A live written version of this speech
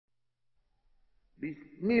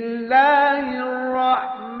بسم الله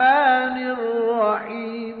الرحمن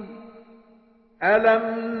الرحيم ألم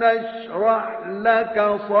نشرح لك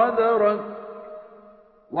صدرك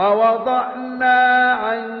ووضعنا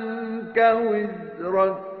عنك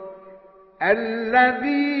وزرك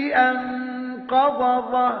الذي أنقض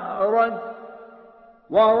ظهرك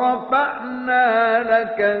ورفعنا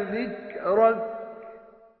لك ذكرك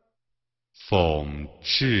奉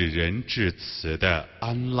至仁至慈的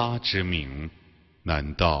安拉之名，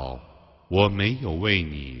难道我没有为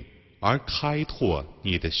你而开拓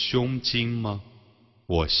你的胸襟吗？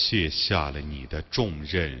我卸下了你的重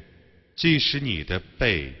任，即使你的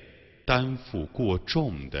背担负过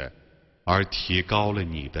重的，而提高了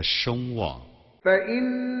你的声望。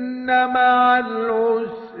فإن مع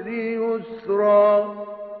العسر يسرا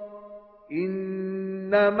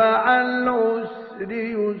إن مع العسر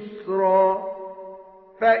يسرا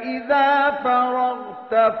فإذا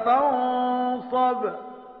فرغت فانصب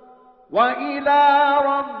وإلى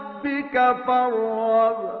ربك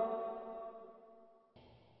فارغب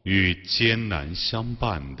与艰难相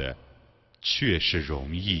伴的，却是容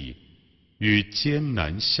易；与艰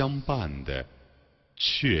难相伴的，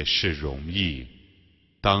却是容易。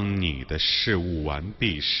当你的事务完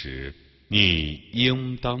毕时，你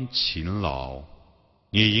应当勤劳，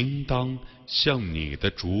你应当向你的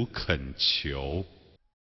主恳求。